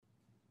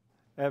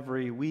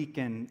Every week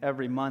and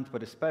every month,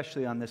 but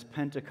especially on this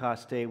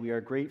Pentecost Day, we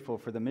are grateful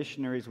for the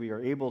missionaries we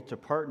are able to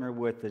partner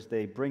with as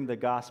they bring the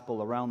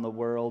gospel around the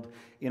world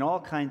in all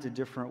kinds of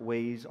different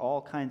ways,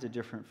 all kinds of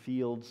different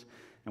fields.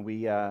 And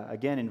we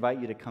again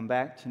invite you to come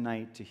back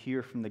tonight to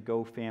hear from the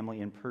Go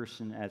family in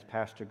person as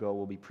Pastor Go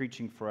will be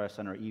preaching for us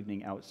on our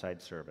evening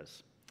outside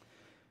service.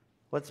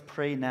 Let's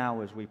pray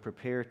now as we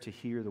prepare to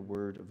hear the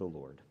word of the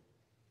Lord.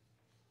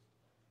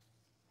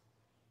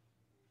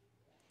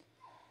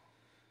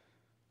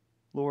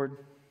 Lord,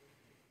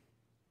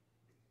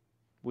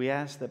 we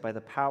ask that by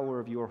the power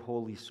of your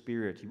Holy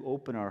Spirit, you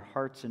open our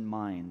hearts and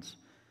minds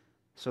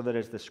so that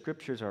as the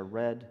Scriptures are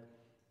read,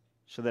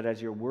 so that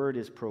as your word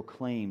is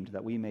proclaimed,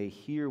 that we may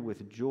hear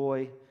with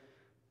joy,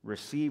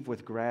 receive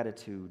with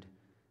gratitude,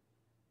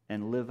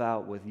 and live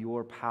out with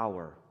your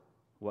power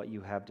what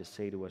you have to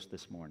say to us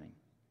this morning.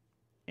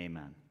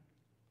 Amen.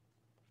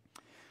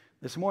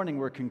 This morning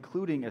we're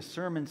concluding a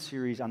sermon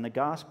series on the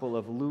Gospel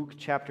of Luke,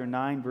 chapter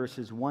 9,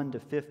 verses 1 to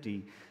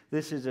 50.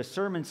 This is a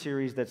sermon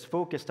series that's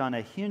focused on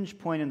a hinge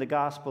point in the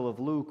Gospel of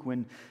Luke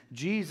when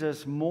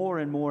Jesus more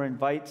and more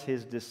invites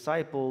his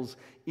disciples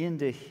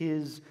into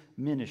his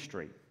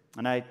ministry.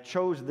 And I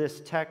chose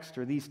this text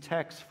or these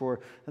texts for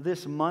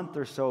this month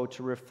or so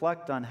to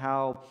reflect on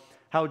how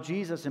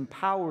Jesus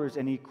empowers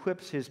and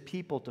equips his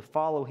people to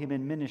follow him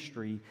in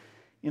ministry,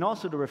 and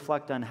also to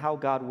reflect on how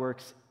God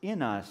works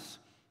in us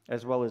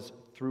as well as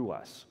through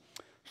us.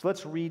 So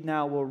let's read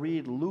now. We'll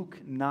read Luke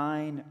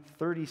 9,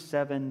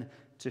 37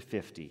 to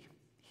 50.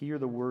 Hear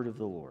the word of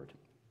the Lord.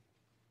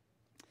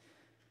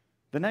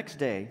 The next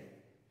day,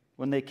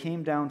 when they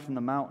came down from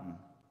the mountain,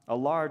 a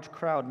large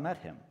crowd met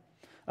him.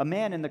 A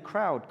man in the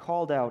crowd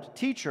called out,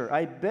 "Teacher,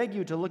 I beg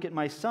you to look at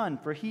my son,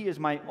 for he is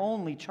my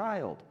only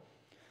child.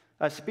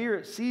 A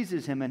spirit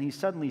seizes him and he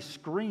suddenly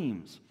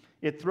screams.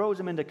 It throws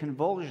him into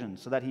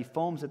convulsions so that he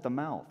foams at the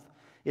mouth.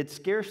 It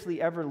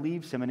scarcely ever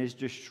leaves him and is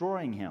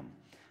destroying him.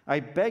 I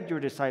begged your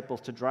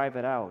disciples to drive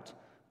it out,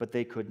 but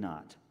they could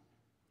not."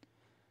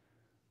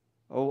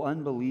 "O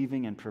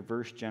unbelieving and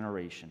perverse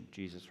generation,"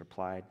 Jesus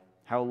replied,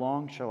 "how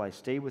long shall I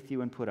stay with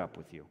you and put up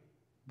with you?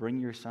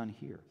 Bring your son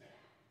here."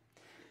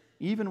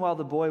 Even while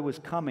the boy was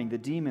coming, the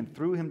demon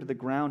threw him to the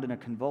ground in a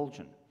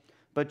convulsion.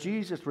 But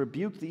Jesus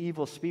rebuked the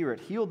evil spirit,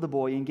 healed the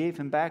boy, and gave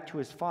him back to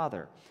his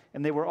father.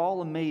 And they were all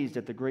amazed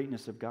at the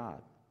greatness of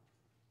God.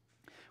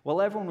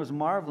 While everyone was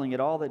marveling at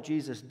all that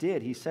Jesus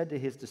did, he said to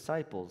his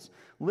disciples,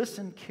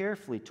 "Listen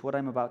carefully to what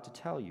I'm about to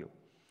tell you.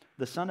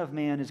 The Son of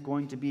Man is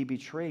going to be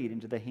betrayed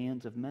into the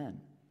hands of men."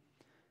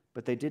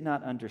 But they did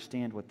not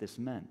understand what this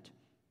meant.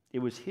 It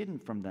was hidden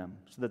from them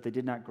so that they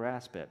did not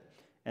grasp it,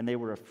 and they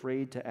were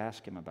afraid to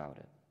ask him about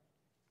it.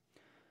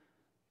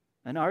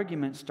 An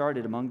argument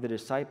started among the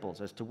disciples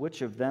as to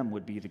which of them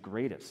would be the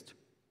greatest.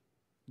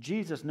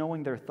 Jesus,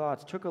 knowing their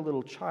thoughts, took a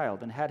little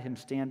child and had him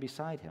stand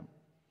beside him.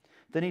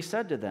 Then he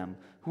said to them,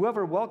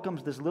 "Whoever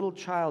welcomes this little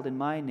child in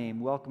my name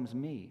welcomes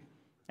me,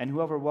 and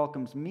whoever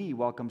welcomes me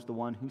welcomes the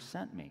one who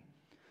sent me.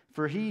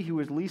 For he who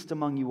is least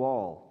among you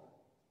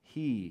all,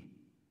 he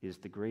is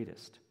the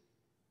greatest."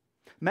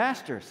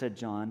 "Master," said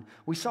John,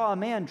 "we saw a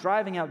man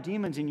driving out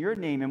demons in your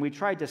name, and we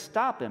tried to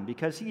stop him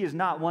because he is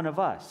not one of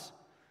us."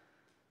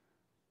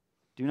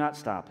 "Do not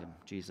stop him,"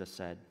 Jesus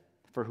said,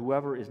 "for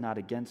whoever is not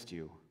against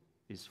you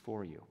is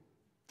for you."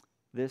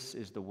 This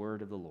is the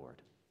word of the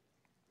Lord.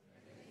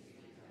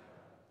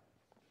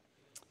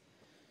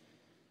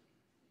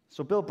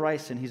 So Bill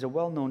Bryson, he's a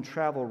well-known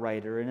travel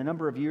writer, and a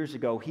number of years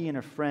ago, he and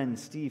a friend,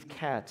 Steve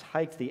Katz,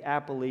 hiked the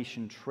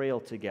Appalachian Trail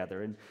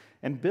together.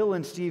 And Bill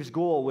and Steve's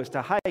goal was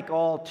to hike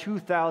all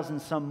 2,000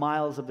 some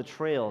miles of the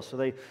trail. So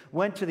they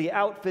went to the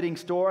outfitting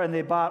store and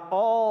they bought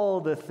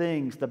all the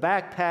things, the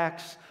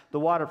backpacks, the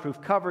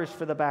waterproof covers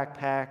for the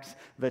backpacks,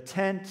 the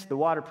tent, the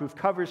waterproof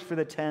covers for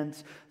the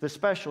tents, the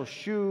special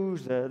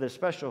shoes, the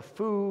special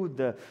food,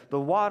 the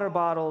water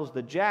bottles,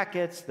 the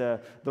jackets,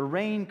 the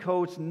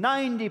raincoats,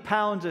 90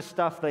 pounds of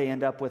stuff they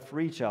end up with for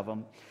each of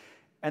them.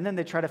 And then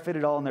they try to fit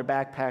it all in their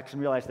backpacks and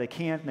realize they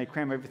can't, and they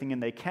cram everything in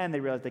they can. They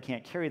realize they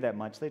can't carry that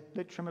much. They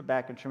trim it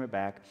back and trim it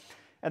back.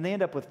 And they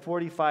end up with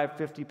 45,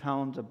 50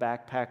 pounds of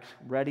backpacks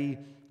ready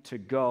to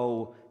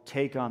go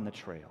take on the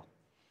trail.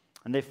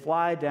 And they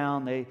fly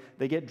down,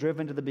 they get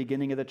driven to the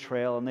beginning of the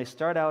trail, and they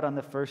start out on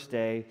the first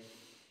day,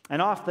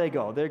 and off they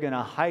go. They're going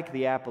to hike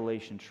the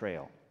Appalachian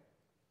Trail.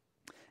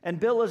 And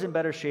Bill is in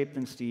better shape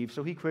than Steve,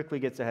 so he quickly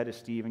gets ahead of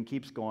Steve and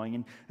keeps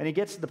going. And he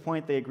gets to the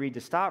point they agreed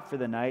to stop for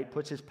the night,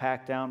 puts his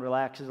pack down,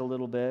 relaxes a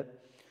little bit,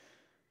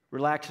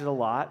 relaxes a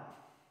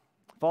lot,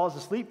 falls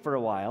asleep for a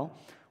while,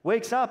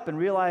 wakes up and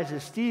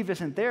realizes Steve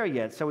isn't there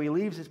yet. So he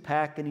leaves his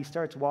pack and he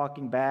starts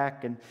walking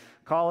back and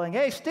calling,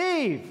 "Hey,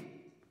 Steve!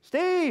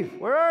 Steve,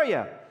 where are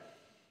you?"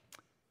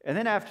 And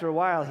then after a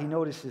while, he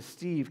notices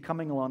Steve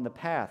coming along the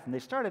path. And they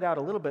started out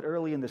a little bit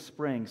early in the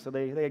spring, so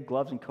they had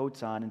gloves and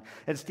coats on.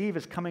 And Steve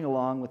is coming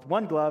along with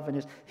one glove, and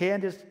his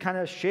hand is kind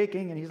of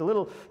shaking, and he's a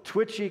little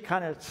twitchy,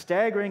 kind of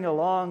staggering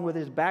along with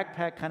his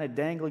backpack kind of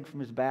dangling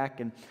from his back.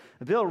 And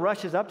Bill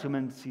rushes up to him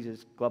and sees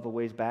his glove a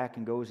ways back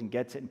and goes and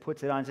gets it and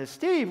puts it on and says,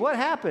 "Steve, what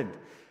happened?"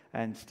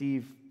 And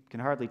Steve can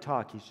hardly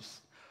talk. He's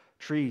just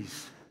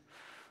trees,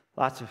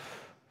 lots of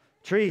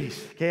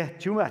trees. Okay,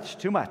 too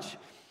much.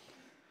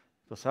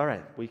 Goes, all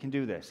right, we can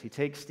do this. He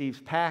takes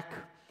Steve's pack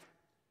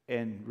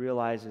and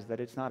realizes that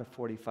it's not a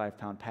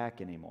 45-pound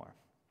pack anymore.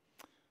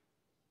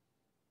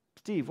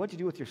 Steve, what'd you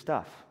do with your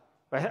stuff?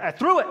 I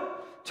threw it.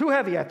 Too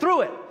heavy. I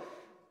threw it.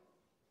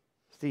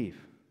 Steve,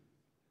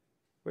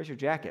 where's your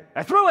jacket?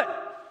 I threw it.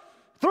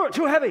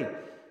 Too heavy.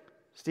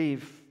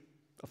 Steve,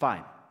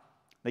 fine.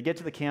 They get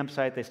to the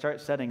campsite. They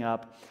start setting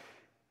up.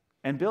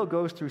 And Bill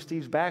goes through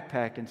Steve's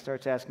backpack and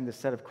starts asking this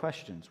set of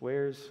questions.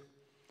 Where's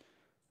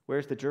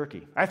the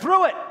jerky? I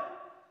threw it.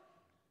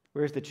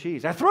 Where's the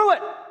cheese? I threw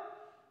it.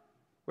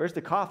 Where's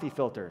the coffee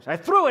filters? I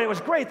threw it. It was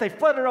great. They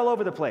fluttered all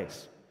over the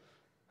place.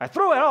 I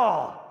threw it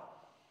all.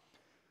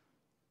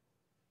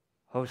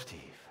 Oh, Steve.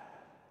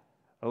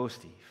 Oh,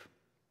 Steve.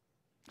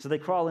 So they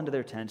crawl into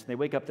their tents, and they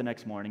wake up the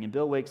next morning, and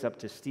Bill wakes up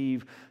to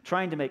Steve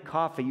trying to make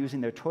coffee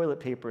using their toilet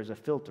paper as a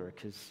filter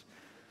because,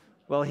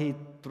 well, he'd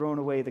thrown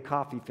away the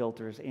coffee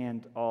filters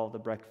and all the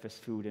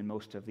breakfast food and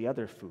most of the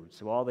other food.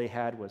 So all they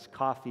had was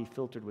coffee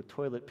filtered with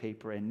toilet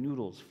paper and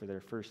noodles for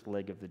their first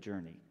leg of the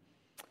journey.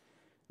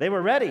 They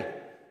were ready.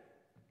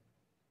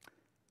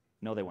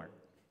 No, they weren't.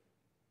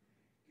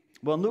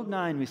 Well, in Luke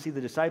 9, we see the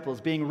disciples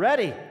being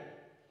ready.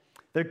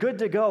 They're good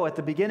to go. At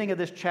the beginning of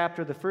this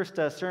chapter, the first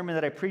sermon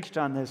that I preached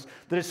on this,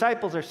 the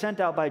disciples are sent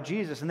out by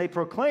Jesus, and they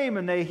proclaim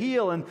and they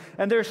heal, and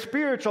they're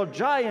spiritual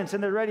giants,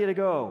 and they're ready to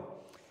go.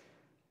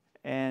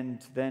 And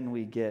then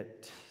we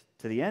get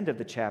to the end of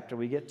the chapter.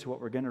 We get to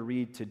what we're going to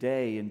read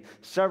today, and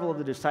several of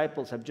the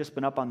disciples have just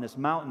been up on this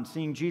mountain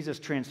seeing Jesus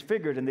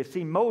transfigured, and they've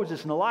seen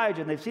Moses and Elijah,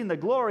 and they've seen the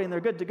glory, and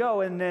they're good to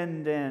go. And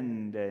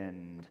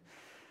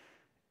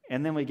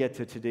then we get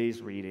to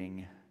today's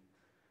reading.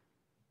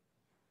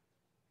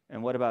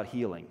 And what about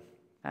healing?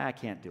 I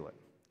can't do it.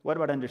 What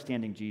about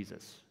understanding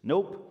Jesus?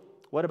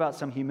 Nope. What about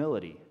some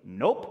humility?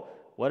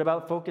 Nope. What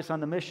about focus on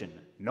the mission?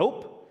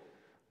 Nope.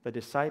 The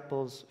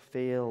disciples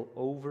fail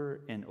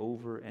over and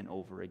over and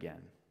over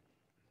again.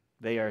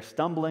 They are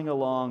stumbling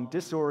along,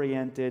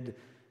 disoriented,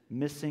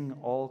 missing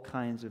all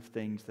kinds of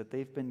things that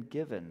they've been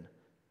given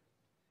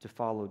to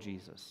follow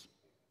Jesus.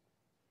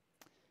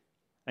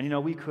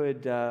 And we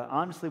could,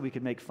 honestly, we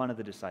could make fun of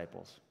the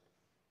disciples.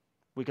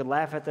 We could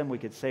laugh at them. We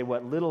could say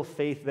what little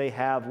faith they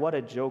have, what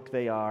a joke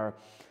they are,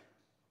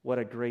 what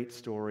a great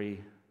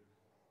story,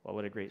 well,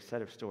 what a great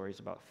set of stories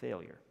about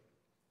failure.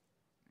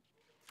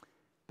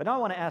 But now I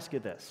want to ask you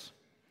this.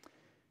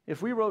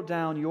 If we wrote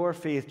down your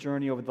faith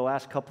journey over the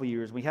last couple of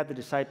years, we had the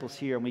disciples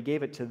here and we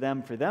gave it to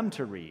them for them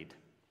to read,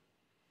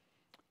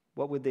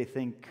 what would they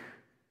think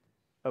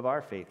of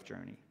our faith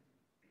journey?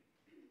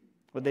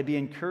 Would they be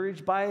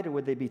encouraged by it, or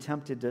would they be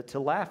tempted to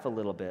laugh a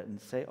little bit and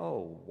say,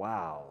 oh,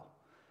 wow.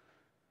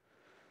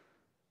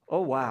 Oh,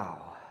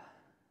 wow,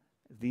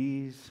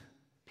 these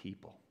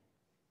people.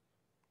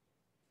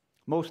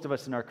 Most of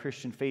us in our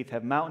Christian faith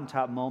have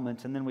mountaintop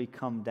moments, and then we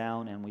come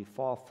down and we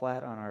fall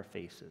flat on our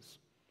faces.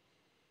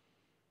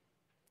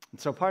 And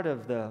so part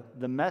of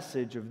the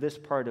message of this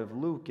part of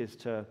Luke is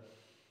to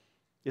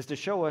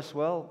show us,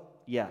 well,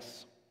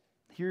 yes,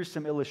 here's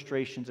some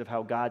illustrations of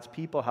how God's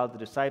people, how the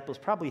disciples,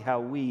 probably how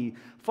we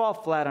fall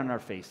flat on our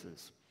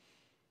faces.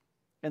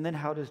 And then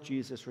how does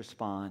Jesus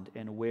respond,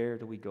 and where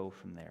do we go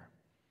from there?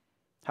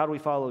 How do we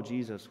follow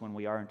Jesus when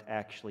we aren't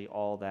actually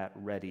all that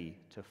ready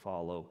to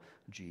follow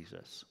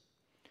Jesus?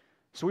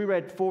 So we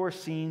read 4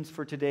 scenes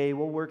for today.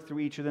 We'll work through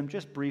each of them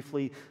just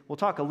briefly. We'll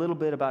talk a little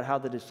bit about how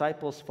the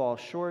disciples fall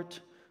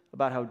short,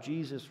 about how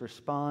Jesus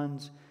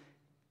responds,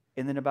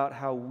 and then about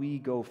how we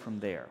go from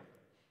there.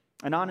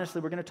 And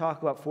honestly, we're going to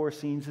talk about 4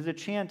 scenes. There's a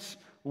chance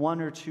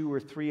 1 or 2 or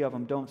 3 of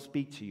them don't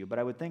speak to you, but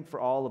I would think for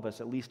all of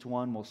us, at least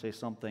one will say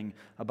something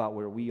about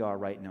where we are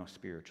right now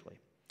spiritually.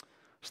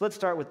 So let's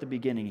start with the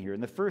beginning here.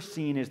 And the first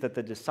scene is that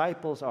the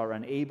disciples are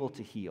unable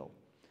to heal.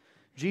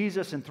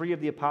 Jesus and 3 of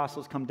the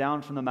apostles come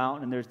down from the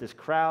mountain, and there's this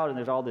crowd, and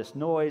there's all this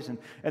noise, and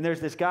there's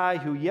this guy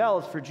who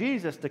yells for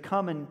Jesus to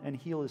come and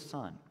heal his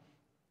son.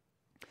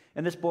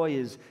 And this boy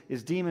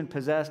is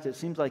demon-possessed. It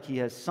seems like he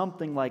has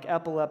something like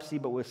epilepsy,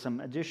 but with some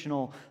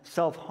additional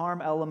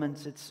self-harm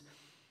elements.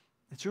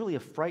 It's really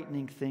a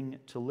frightening thing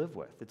to live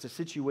with. It's a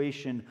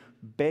situation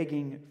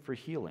begging for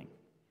healing.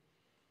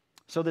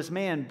 So this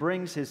man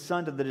brings his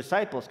son to the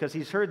disciples because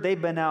he's heard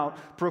they've been out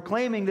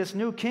proclaiming this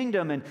new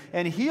kingdom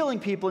and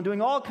healing people and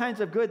doing all kinds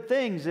of good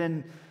things.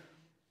 And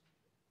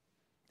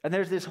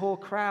there's this whole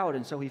crowd.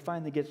 And so he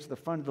finally gets to the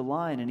front of the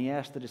line and he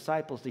asks the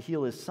disciples to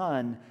heal his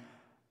son.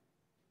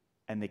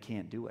 And they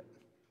can't do it.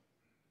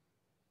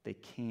 They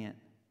can't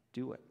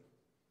do it.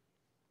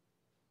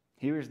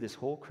 Here is this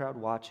whole crowd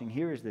watching.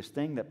 Here is this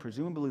thing that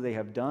presumably they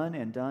have done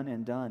and done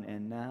and done.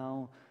 And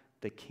now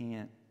they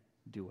can't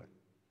do it.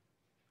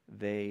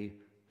 They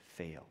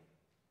fail.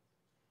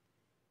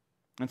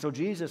 And so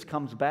Jesus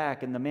comes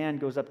back, and the man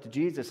goes up to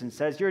Jesus and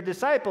says, your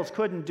disciples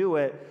couldn't do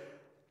it,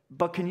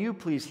 but can you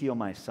please heal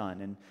my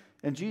son?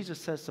 And Jesus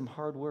says some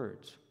hard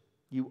words.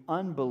 You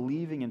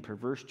unbelieving and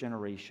perverse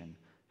generation,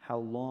 how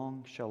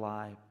long shall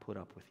I put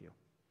up with you?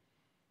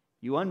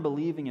 You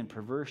unbelieving and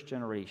perverse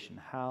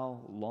generation,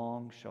 how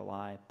long shall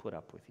I put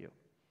up with you?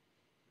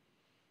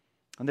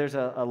 And there's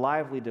a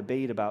lively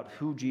debate about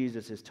who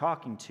Jesus is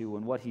talking to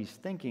and what he's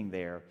thinking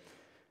there.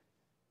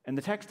 And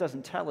the text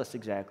doesn't tell us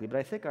exactly, but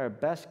I think our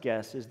best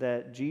guess is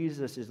that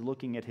Jesus is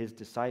looking at his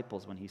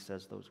disciples when he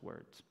says those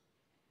words.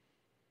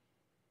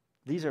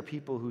 These are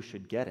people who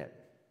should get it.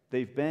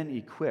 They've been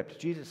equipped.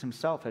 Jesus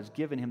himself has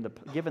given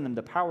them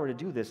the power to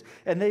do this,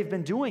 and they've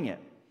been doing it.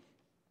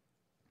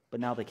 But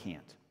now they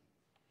can't.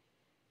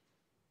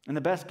 And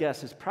the best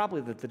guess is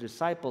probably that the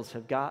disciples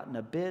have gotten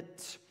a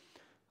bit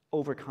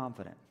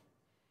overconfident.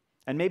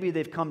 And maybe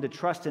they've come to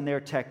trust in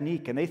their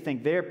technique, and they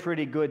think they're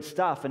pretty good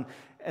stuff,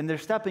 and they're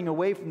stepping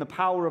away from the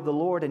power of the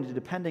Lord and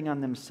depending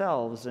on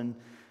themselves. And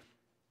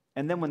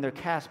then when they're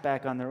cast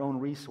back on their own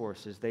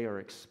resources, they are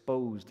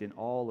exposed in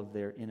all of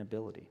their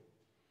inability.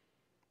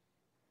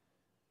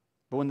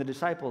 But when the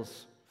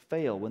disciples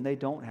fail, when they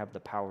don't have the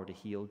power to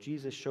heal,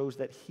 Jesus shows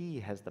that he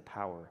has the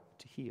power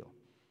to heal.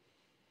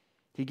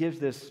 He gives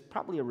this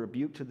probably a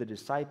rebuke to the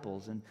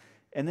disciples, and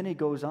then he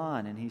goes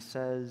on and he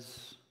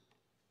says,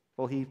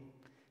 well, he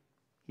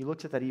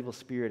looks at that evil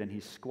spirit and he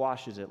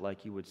squashes it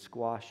like you would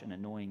squash an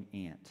annoying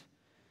ant.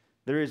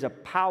 There is a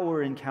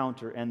power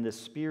encounter and the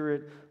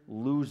spirit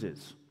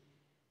loses.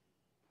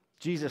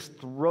 Jesus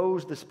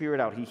throws the spirit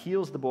out. He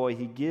heals the boy.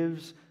 He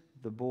gives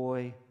the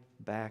boy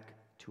back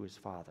to his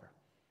father.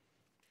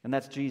 And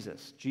that's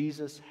Jesus.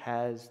 Jesus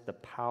has the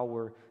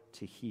power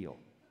to heal.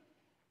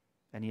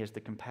 And he has the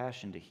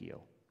compassion to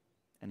heal.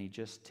 And he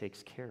just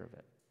takes care of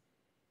it.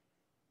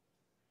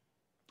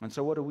 And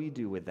so what do we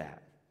do with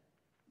that?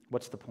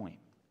 What's the point?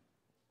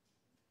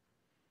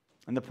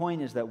 And the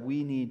point is that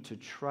we need to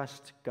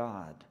trust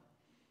God.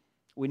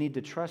 We need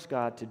to trust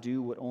God to do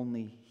what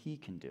only he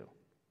can do.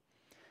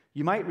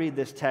 You might read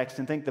this text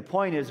and think the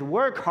point is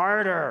work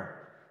harder.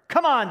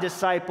 Come on,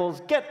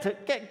 disciples, get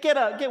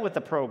with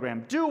the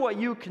program. Do what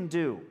you can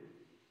do.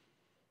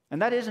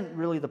 And that isn't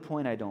really the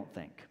point, I don't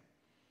think.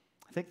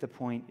 I think the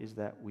point is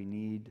that we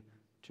need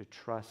to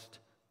trust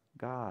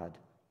God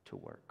to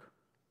work.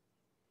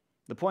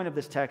 The point of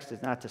this text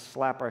is not to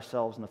slap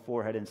ourselves in the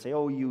forehead and say,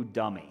 oh, you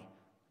dummy,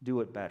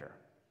 do it better.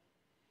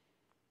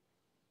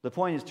 The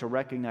point is to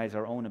recognize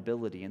our own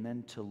ability and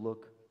then to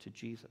look to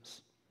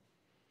Jesus.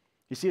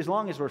 You see, as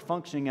long as we're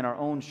functioning in our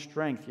own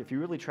strength, if you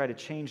really try to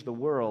change the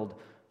world,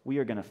 we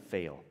are going to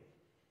fail.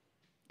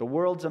 The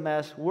world's a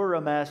mess, we're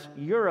a mess,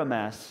 you're a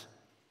mess.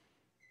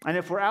 And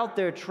if we're out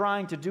there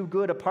trying to do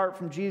good apart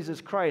from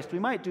Jesus Christ, we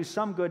might do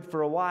some good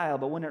for a while,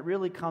 but when it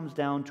really comes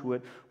down to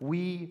it,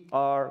 we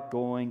are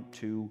going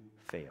to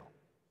fail.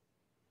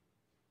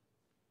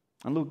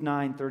 And Luke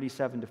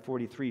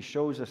 9:37-43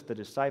 shows us the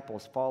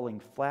disciples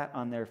falling flat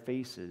on their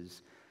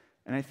faces.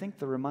 And I think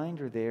the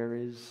reminder there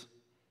is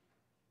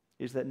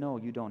that no,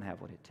 you don't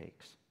have what it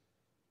takes.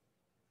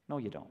 No,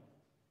 you don't.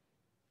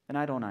 And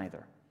I don't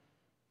either.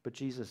 But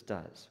Jesus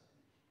does.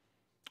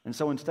 And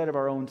so instead of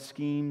our own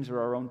schemes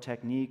or our own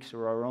techniques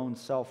or our own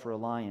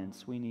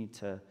self-reliance, we need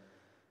to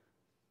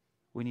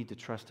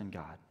trust in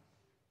God.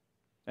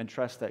 And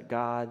trust that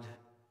God,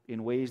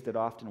 in ways that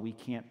often we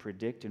can't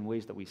predict, in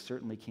ways that we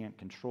certainly can't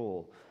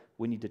control,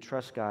 we need to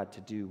trust God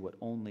to do what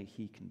only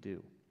he can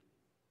do.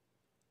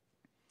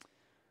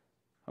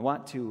 I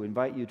want to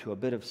invite you to a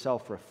bit of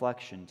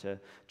self-reflection,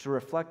 to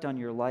reflect on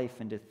your life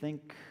and to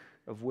think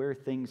of where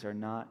things are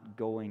not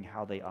going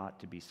how they ought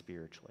to be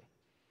spiritually.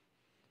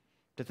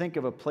 To think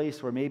of a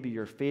place where maybe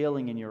you're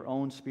failing in your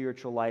own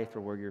spiritual life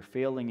or where you're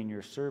failing in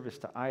your service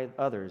to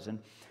others. And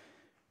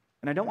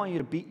I don't want you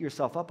to beat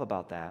yourself up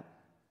about that,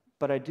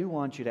 but I do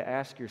want you to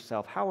ask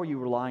yourself, how are you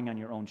relying on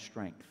your own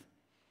strength?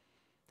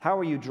 How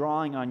are you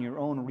drawing on your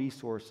own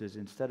resources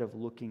instead of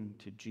looking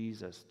to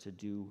Jesus to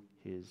do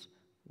his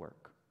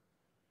work?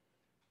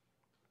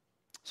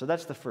 So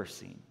that's the first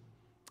scene.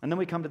 And then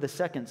we come to the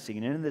second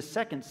scene. And in the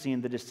second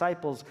scene, the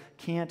disciples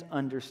can't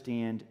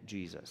understand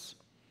Jesus.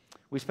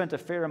 We spent a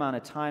fair amount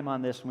of time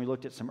on this when we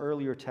looked at some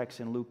earlier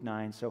texts in Luke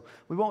 9, so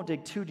we won't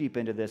dig too deep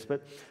into this.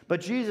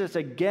 But Jesus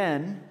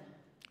again,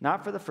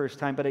 not for the first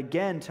time, but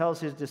again tells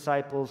his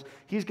disciples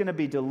he's going to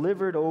be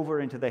delivered over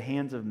into the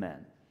hands of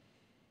men.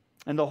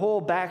 And the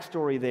whole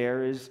backstory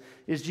there is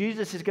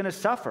Jesus is going to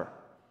suffer.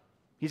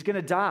 He's going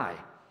to die.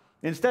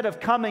 Instead of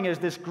coming as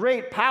this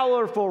great,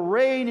 powerful,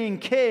 reigning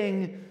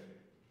king,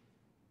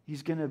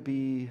 he's going to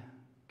be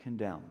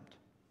condemned.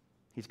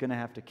 He's going to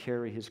have to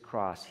carry his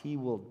cross. He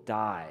will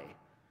die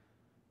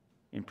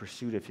in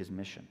pursuit of his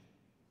mission.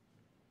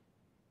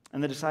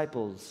 And the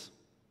disciples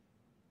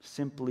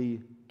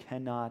simply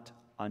cannot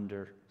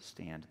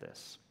understand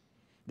this.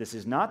 This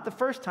is not the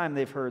first time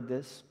they've heard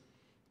this.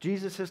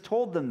 Jesus has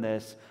told them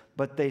this,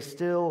 but they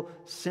still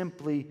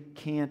simply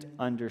can't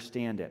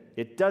understand it.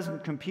 It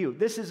doesn't compute.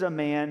 This is a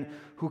man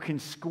who can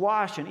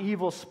squash an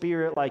evil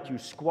spirit like you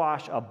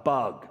squash a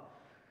bug.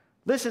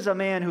 This is a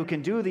man who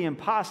can do the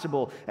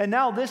impossible. And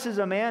now this is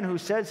a man who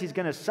says he's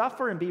going to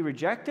suffer and be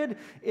rejected.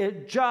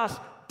 It just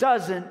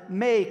doesn't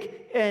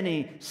make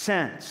any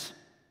sense.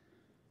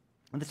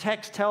 And the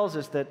text tells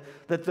us that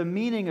the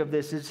meaning of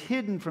this is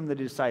hidden from the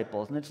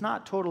disciples, and it's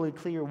not totally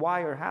clear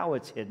why or how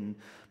it's hidden.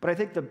 But I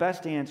think the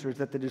best answer is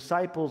that the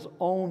disciples'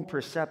 own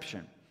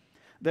perception,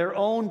 their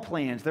own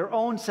plans, their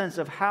own sense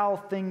of how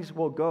things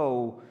will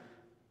go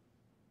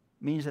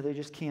means that they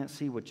just can't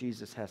see what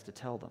Jesus has to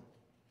tell them.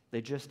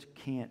 They just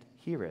can't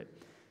hear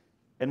it.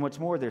 And what's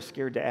more, they're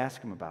scared to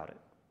ask him about it.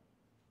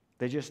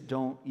 They just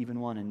don't even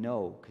want to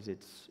know because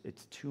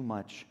it's too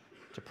much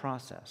to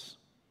process.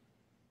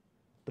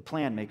 The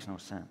plan makes no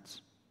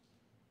sense.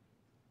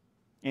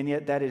 And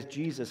yet that is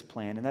Jesus'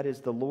 plan, and that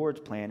is the Lord's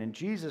plan. And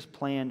Jesus'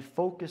 plan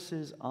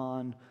focuses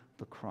on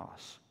the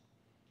cross.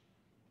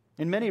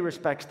 In many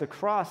respects, the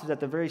cross is at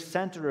the very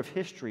center of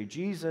history.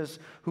 Jesus,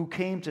 who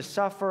came to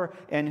suffer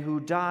and who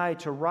died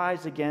to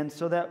rise again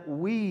so that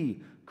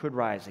we could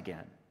rise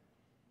again.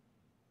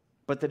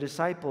 But the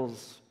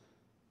disciples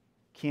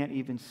can't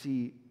even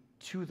see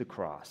to the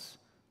cross,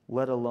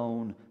 let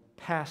alone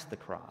past the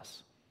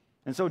cross.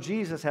 And so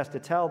Jesus has to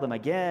tell them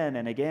again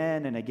and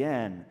again and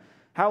again.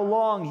 How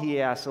long, he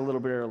asked a little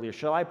bit earlier,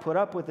 shall I put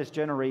up with this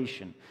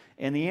generation?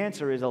 And the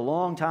answer is a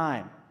long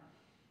time.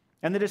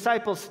 And the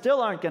disciples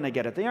still aren't going to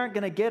get it. They aren't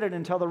going to get it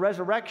until the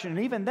resurrection.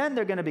 And even then,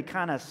 they're going to be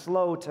kind of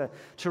slow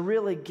to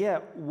really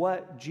get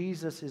what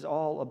Jesus is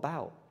all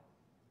about.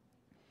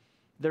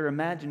 Their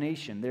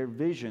imagination, their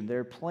vision,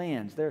 their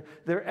plans,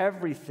 their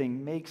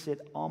everything makes it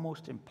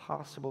almost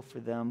impossible for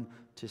them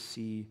to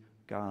see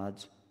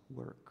God's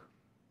work.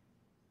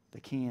 They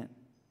can't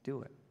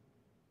do it.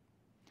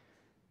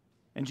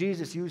 And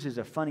Jesus uses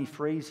a funny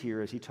phrase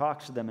here as he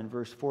talks to them in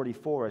verse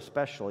 44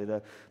 especially.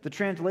 The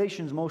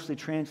translation's mostly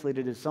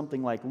translated as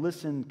something like,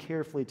 listen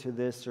carefully to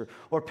this,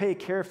 or pay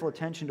careful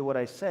attention to what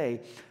I say.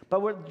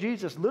 But what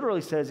Jesus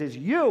literally says is,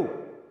 you,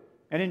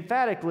 and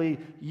emphatically,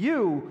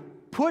 you,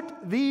 put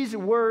these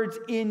words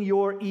in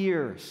your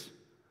ears.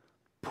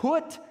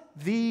 Put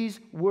these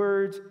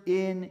words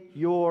in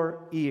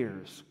your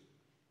ears.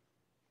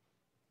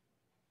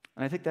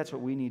 And I think that's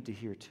what we need to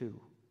hear too.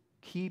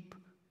 Keep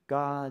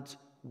God's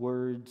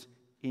words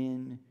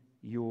in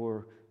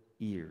your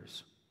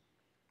ears.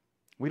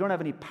 We don't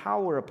have any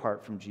power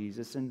apart from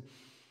Jesus, and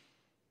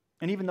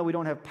even though we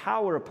don't have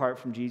power apart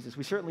from Jesus,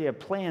 we certainly have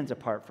plans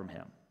apart from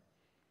him.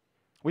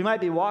 We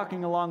might be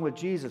walking along with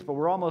Jesus, but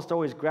we're almost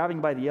always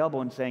grabbing by the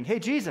elbow and saying, hey,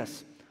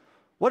 Jesus,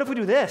 what if we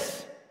do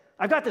this?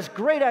 I've got this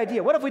great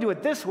idea. What if we do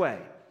it this way?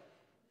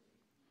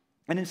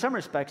 And in some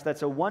respects,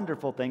 that's a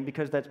wonderful thing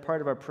because that's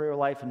part of our prayer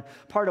life and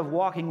part of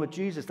walking with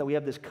Jesus, that we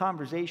have this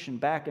conversation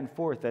back and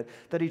forth,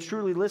 that he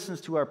truly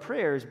listens to our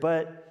prayers,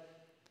 but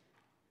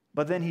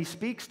then he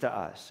speaks to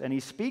us, and he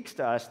speaks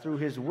to us through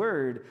his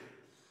word.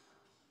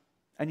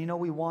 And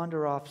we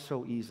wander off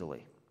so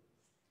easily.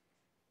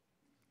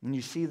 And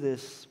you see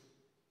this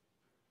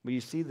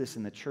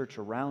in the church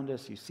around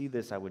us. You see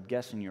this, I would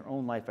guess, in your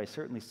own life. I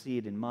certainly see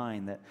it in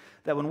mine,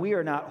 that when we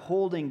are not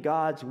holding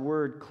God's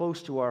word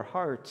close to our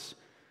hearts,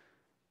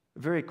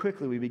 very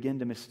quickly we begin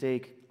to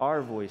mistake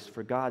our voice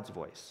for God's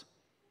voice.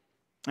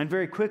 And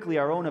very quickly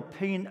our own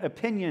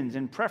opinions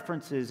and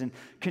preferences and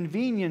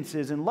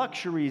conveniences and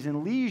luxuries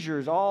and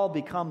leisures all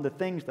become the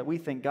things that we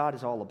think God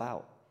is all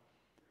about.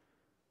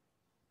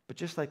 But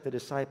just like the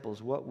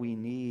disciples, what we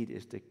need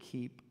is to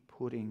keep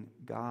putting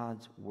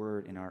God's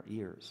word in our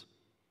ears.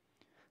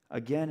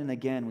 Again and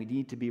again, we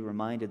need to be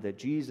reminded that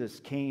Jesus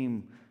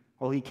came,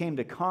 he came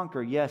to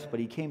conquer, yes, but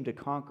he came to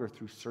conquer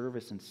through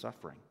service and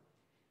suffering.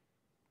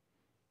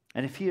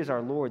 And if he is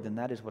our Lord, then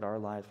that is what our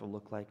lives will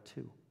look like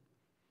too.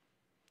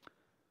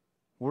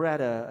 We're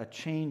at a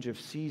change of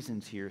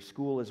seasons here.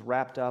 School is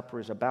wrapped up or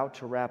is about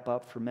to wrap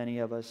up for many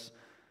of us.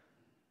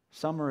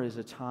 Summer is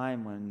a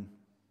time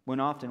when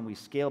often we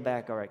scale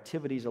back our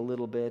activities a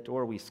little bit,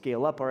 or we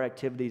scale up our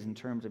activities in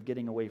terms of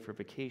getting away for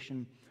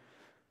vacation.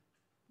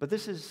 But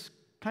this is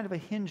kind of a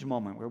hinge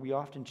moment where we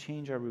often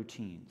change our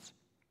routines.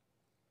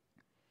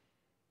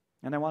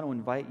 And I want to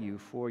invite you,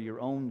 for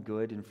your own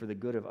good and for the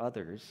good of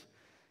others,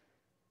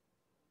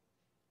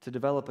 to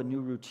develop a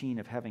new routine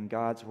of having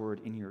God's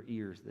word in your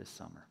ears this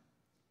summer.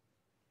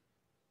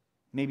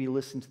 Maybe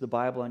listen to the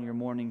Bible on your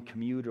morning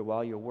commute or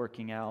while you're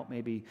working out.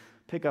 Maybe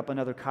pick up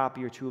another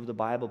copy or two of the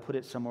Bible, put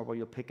it somewhere where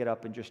you'll pick it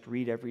up and just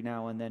read every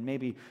now and then.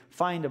 Maybe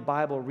find a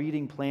Bible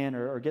reading plan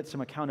or get some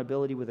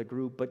accountability with a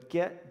group, but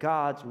get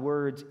God's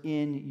words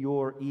in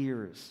your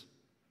ears.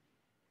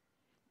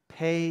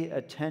 Pay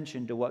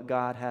attention to what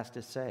God has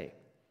to say.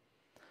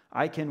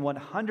 I can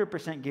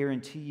 100%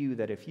 guarantee you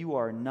that if you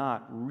are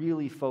not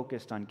really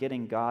focused on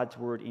getting God's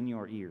word in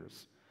your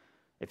ears,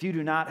 if you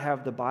do not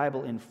have the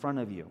Bible in front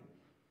of you,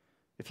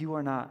 if you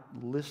are not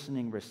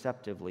listening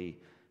receptively,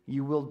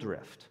 you will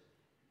drift.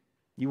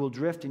 You will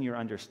drift in your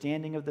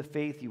understanding of the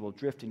faith. You will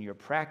drift in your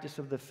practice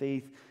of the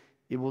faith.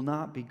 It will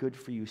not be good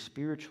for you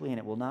spiritually, and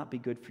it will not be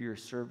good for your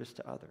service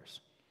to others.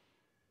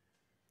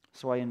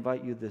 So I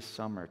invite you this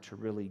summer to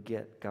really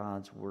get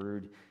God's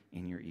word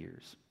in your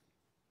ears.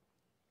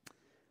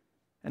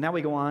 And now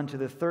we go on to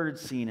the third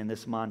scene in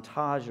this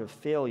montage of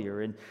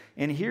failure.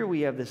 And here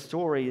we have this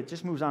story. It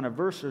just moves on a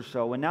verse or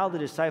so. And now the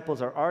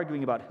disciples are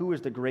arguing about who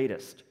is the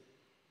greatest.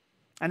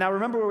 And now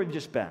remember where we've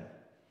just been.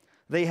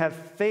 They have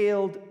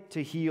failed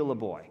to heal a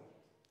boy.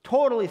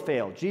 Totally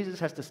failed. Jesus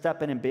has to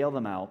step in and bail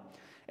them out.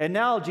 And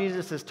now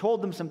Jesus has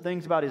told them some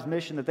things about his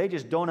mission that they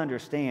just don't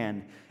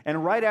understand.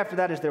 And right after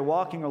that, as they're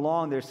walking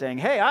along, they're saying,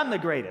 hey, I'm the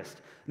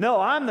greatest. No,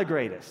 I'm the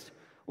greatest.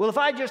 Well, if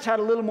I just had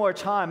a little more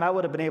time, I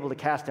would have been able to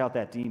cast out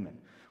that demon.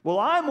 Well,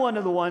 I'm one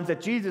of the ones that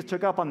Jesus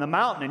took up on the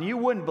mountain, and you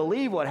wouldn't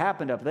believe what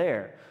happened up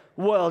there.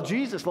 Well,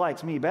 Jesus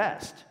likes me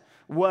best.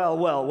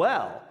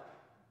 Well.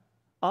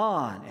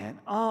 On and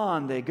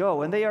on they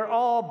go, and they are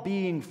all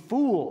being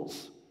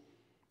fools.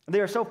 They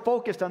are so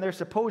focused on their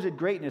supposed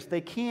greatness,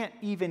 they can't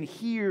even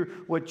hear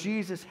what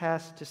Jesus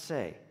has to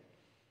say.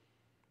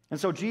 And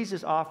so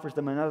Jesus offers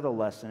them another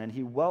lesson, and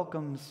he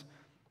welcomes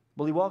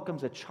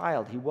a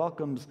child. He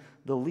welcomes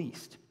the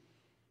least.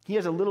 He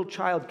has a little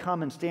child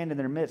come and stand in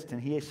their midst,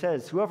 and he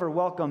says, whoever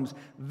welcomes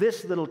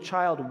this little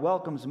child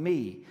welcomes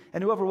me,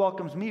 and whoever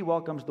welcomes me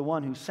welcomes the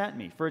one who sent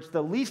me, for it's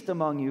the least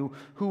among you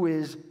who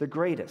is the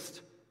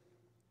greatest.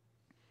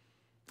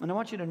 And I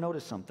want you to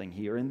notice something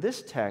here. In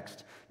this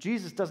text,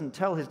 Jesus doesn't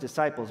tell his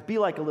disciples, be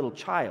like a little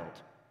child.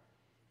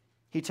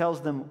 He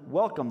tells them,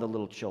 welcome the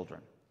little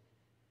children.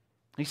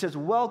 He says,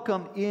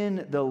 welcome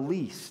in the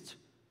least.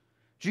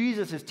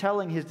 Jesus is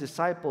telling his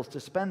disciples to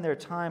spend their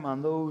time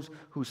on those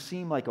who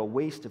seem like a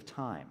waste of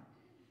time.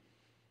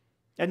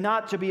 And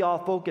not to be all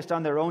focused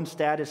on their own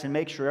status and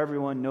make sure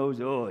everyone knows,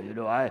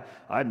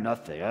 I'm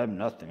nothing. I'm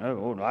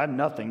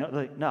nothing.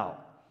 No.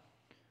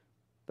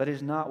 That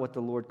is not what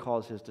the Lord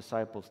calls his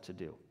disciples to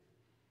do.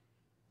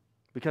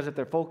 Because if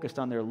they're focused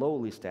on their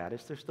lowly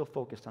status, they're still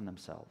focused on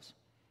themselves.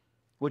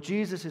 What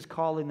Jesus is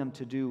calling them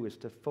to do is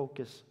to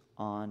focus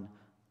on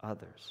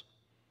others.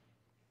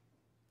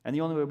 And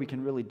the only way we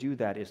can really do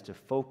that is to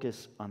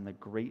focus on the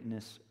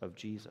greatness of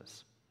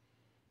Jesus.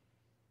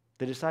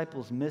 The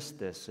disciples missed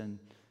this,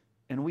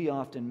 and we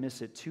often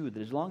miss it too,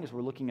 that as long as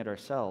we're looking at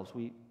ourselves,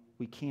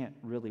 we can't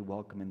really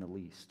welcome in the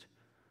least.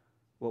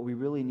 What we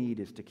really need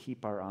is to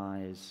keep our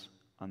eyes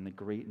on the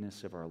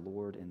greatness of our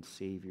Lord and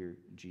Savior,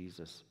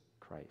 Jesus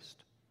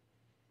Christ.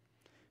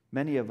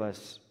 Many of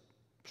us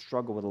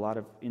struggle with a lot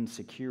of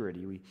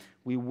insecurity.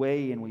 We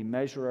weigh and we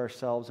measure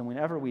ourselves, and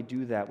whenever we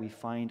do that, we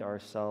find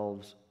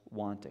ourselves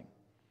wanting.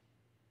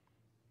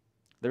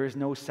 There is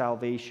no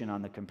salvation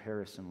on the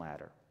comparison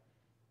ladder.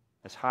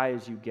 As high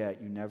as you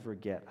get, you never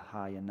get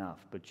high enough.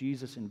 But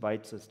Jesus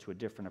invites us to a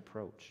different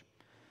approach.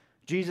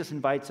 Jesus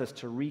invites us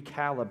to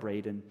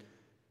recalibrate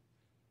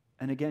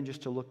and again,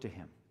 just to look to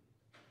him.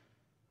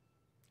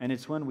 And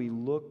it's when we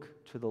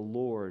look to the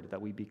Lord that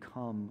we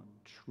become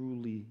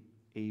truly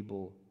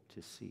able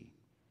to see.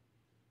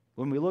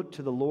 When we look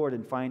to the Lord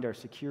and find our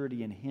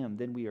security in him,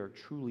 then we are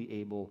truly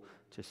able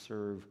to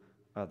serve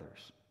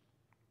others.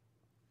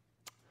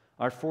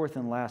 Our fourth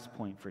and last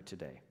point for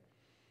today.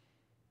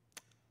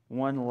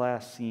 One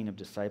last scene of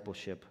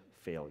discipleship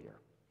failure.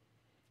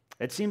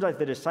 It seems like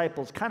the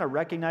disciples kind of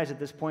recognize at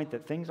this point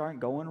that things aren't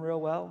going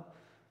real well.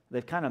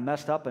 They've kind of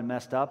messed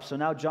up. So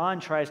now John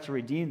tries to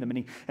redeem them.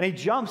 And he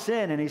jumps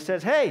in and he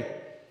says, hey,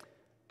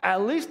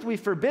 at least we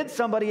forbid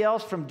somebody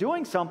else from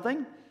doing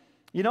something.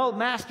 You know,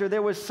 Master,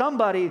 there was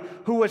somebody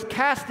who was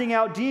casting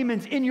out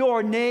demons in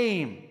your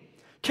name.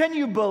 Can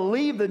you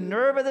believe the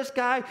nerve of this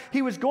guy?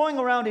 He was going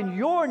around in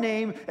your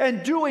name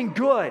and doing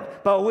good,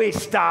 but we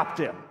stopped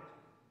him.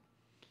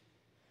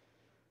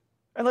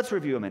 And let's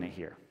review a minute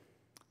here.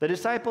 The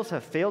disciples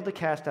have failed to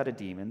cast out a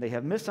demon. They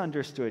have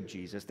misunderstood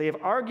Jesus. They have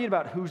argued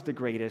about who's the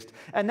greatest.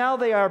 And now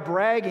they are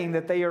bragging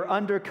that they are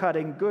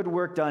undercutting good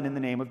work done in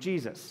the name of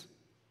Jesus.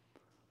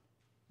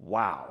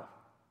 Wow.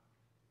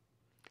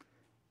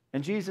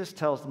 And Jesus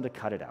tells them to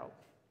cut it out.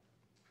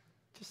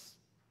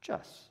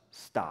 Just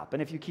stop.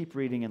 And if you keep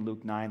reading in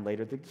Luke 9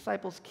 later, the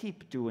disciples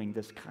keep doing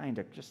this kind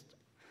of just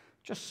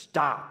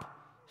stop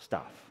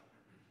stuff.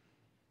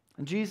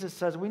 And Jesus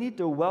says, we need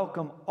to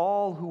welcome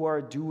all who are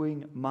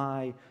doing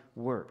my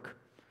work.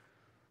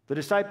 The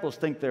disciples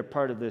think they're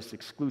part of this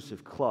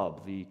exclusive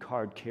club, the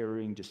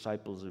card-carrying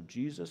disciples of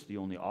Jesus, the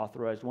only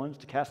authorized ones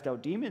to cast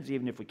out demons.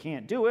 Even if we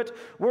can't do it,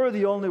 we're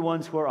the only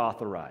ones who are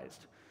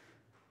authorized.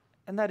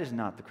 And that is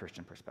not the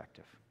Christian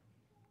perspective.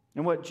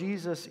 And what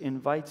Jesus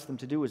invites them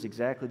to do is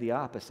exactly the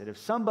opposite. If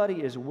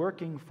somebody is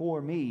working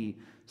for me,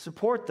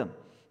 support them,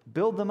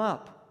 build them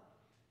up.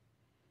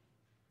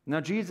 Now,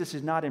 Jesus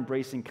is not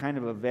embracing kind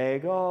of a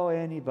vague,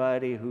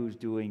 anybody who's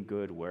doing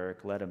good work,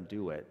 let them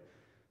do it.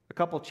 A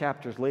couple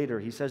chapters later,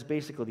 he says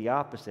basically the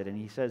opposite, and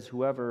he says,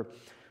 whoever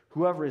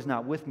is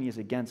not with me is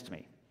against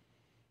me.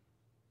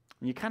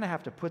 And you kind of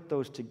have to put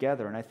those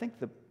together, and I think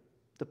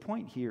the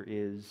point here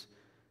is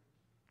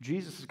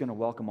Jesus is going to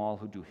welcome all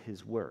who do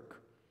his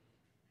work,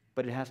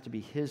 but it has to be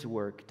his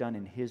work done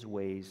in his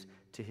ways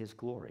to his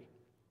glory.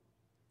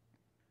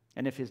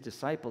 And if his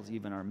disciples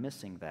even are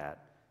missing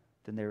that,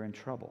 then they're in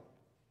trouble.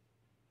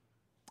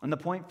 And the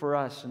point for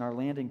us, and our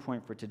landing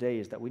point for today,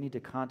 is that we need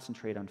to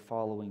concentrate on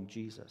following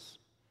Jesus.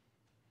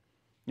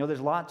 You know,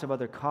 there's lots of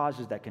other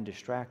causes that can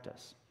distract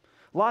us.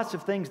 Lots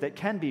of things that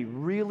can be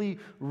really,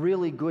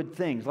 really good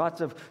things. Lots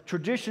of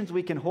traditions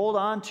we can hold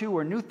on to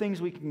or new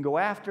things we can go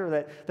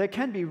after that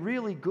can be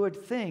really good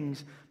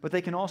things, but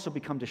they can also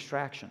become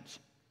distractions.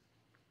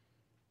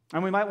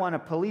 And we might want to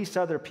police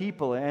other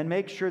people and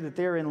make sure that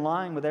they're in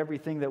line with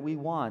everything that we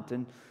want.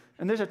 And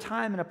there's a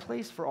time and a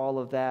place for all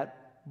of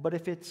that, but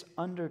if it's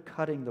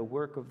undercutting the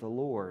work of the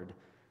Lord,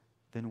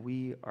 then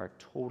we are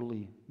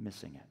totally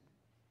missing it.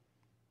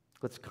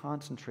 Let's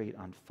concentrate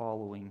on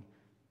following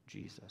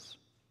Jesus.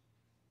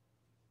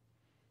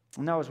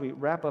 Now, as we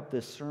wrap up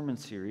this sermon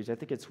series, I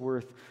think it's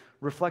worth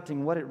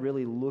reflecting what it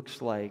really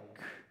looks like,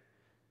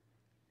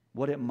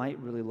 what it might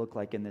really look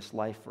like in this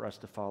life for us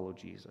to follow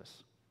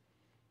Jesus.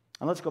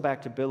 And let's go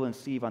back to Bill and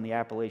Steve on the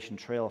Appalachian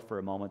Trail for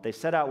a moment. They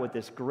set out with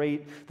this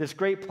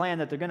great plan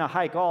that they're going to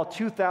hike all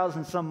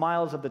 2,000 some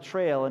miles of the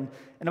trail, and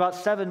about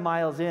 7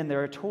 miles in,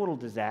 they're a total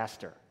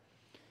disaster.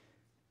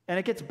 And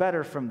it gets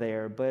better from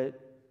there, but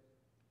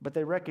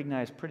they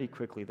recognize pretty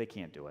quickly they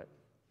can't do it.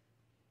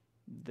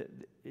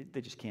 They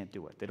just can't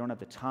do it. They don't have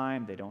the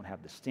time, they don't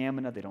have the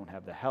stamina, they don't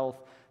have the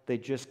health. They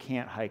just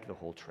can't hike the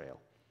whole trail.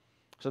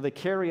 So they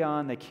carry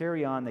on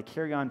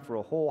for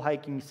a whole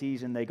hiking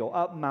season. They go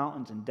up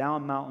mountains and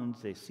down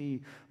mountains. They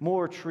see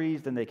more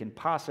trees than they can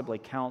possibly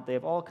count. They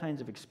have all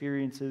kinds of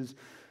experiences.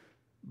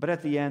 But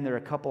at the end, they're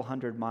a couple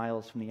hundred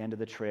miles from the end of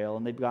the trail,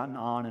 and they've gotten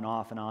on and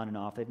off and on and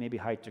off. They've maybe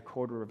hiked a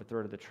quarter of a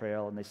third of the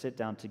trail, and they sit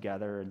down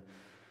together, and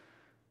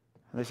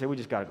they say, we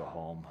just got to go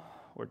home.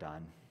 We're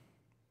done.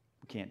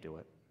 We can't do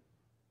it.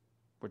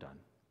 We're done.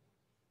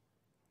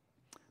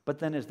 But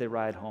then as they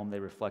ride home, they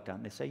reflect on it,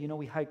 and they say,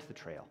 we hiked the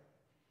trail.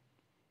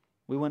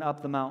 We went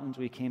up the mountains,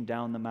 we came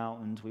down the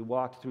mountains, we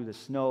walked through the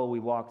snow, we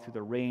walked through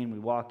the rain, we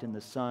walked in the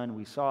sun,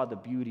 we saw the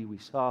beauty, we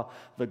saw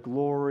the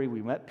glory,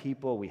 we met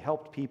people, we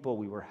helped people,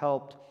 we were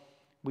helped.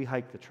 We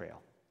hiked the trail.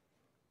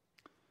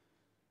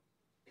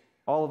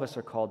 All of us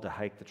are called to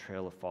hike the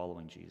trail of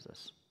following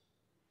Jesus.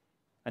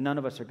 And none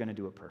of us are going to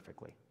do it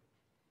perfectly.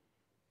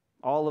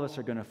 All of us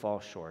are going to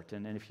fall short.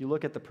 And if you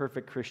look at the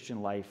perfect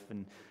Christian life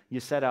and you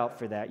set out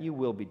for that, you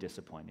will be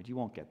disappointed. You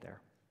won't get there.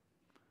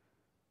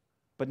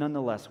 But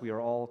nonetheless, we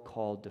are all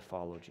called to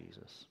follow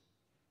Jesus.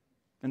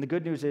 And the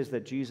good news is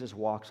that Jesus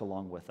walks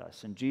along with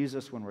us. And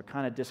Jesus, when we're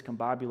kind of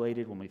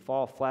discombobulated, when we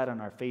fall flat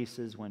on our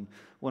faces, when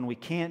we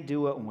can't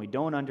do it, when we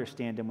don't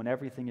understand Him, when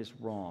everything is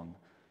wrong,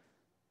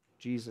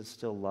 Jesus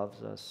still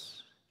loves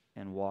us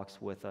and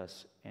walks with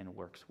us and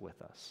works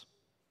with us.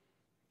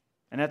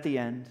 And at the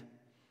end,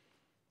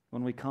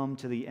 when we come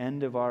to the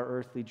end of our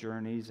earthly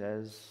journeys,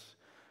 as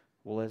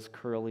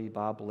Curly,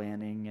 Bob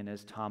Lanning, and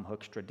as Tom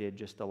Hoekstra did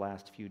just the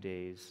last few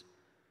days,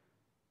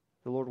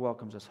 the Lord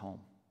welcomes us home.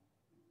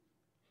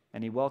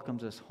 And He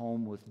welcomes us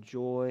home with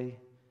joy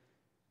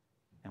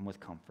and with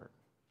comfort.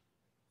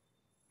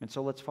 And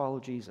so let's follow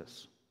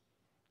Jesus.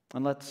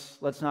 And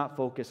let's not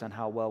focus on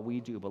how well we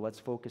do, but let's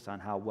focus on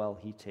how well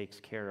He takes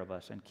care of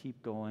us and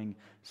keep going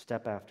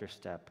step after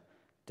step,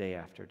 day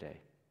after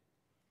day.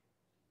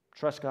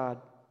 Trust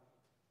God.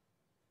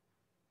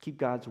 Keep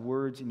God's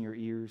words in your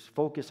ears.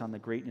 Focus on the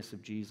greatness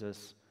of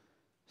Jesus.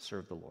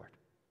 Serve the Lord.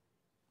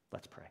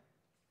 Let's pray.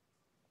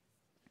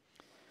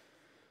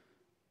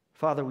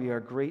 Father, we are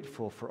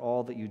grateful for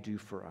all that You do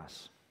for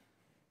us.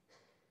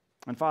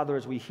 And Father,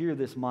 as we hear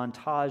this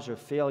montage of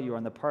failure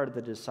on the part of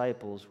the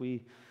disciples,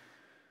 we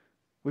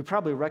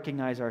probably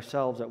recognize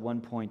ourselves at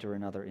one point or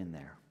another in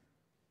there.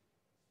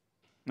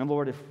 And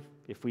Lord,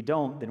 if we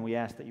don't, then we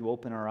ask that You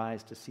open our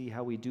eyes to see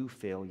how we do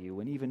fail You,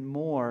 and even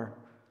more,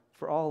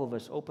 for all of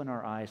us, open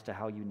our eyes to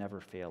how You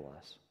never fail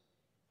us.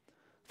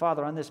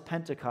 Father, on this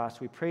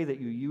Pentecost, we pray that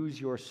You use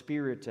Your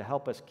Spirit to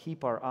help us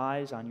keep our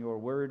eyes on Your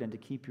Word and to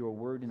keep Your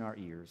Word in our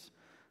ears.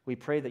 We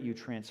pray that You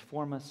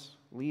transform us,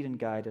 lead and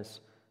guide us,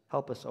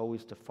 help us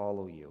always to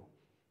follow You.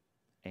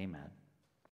 Amen.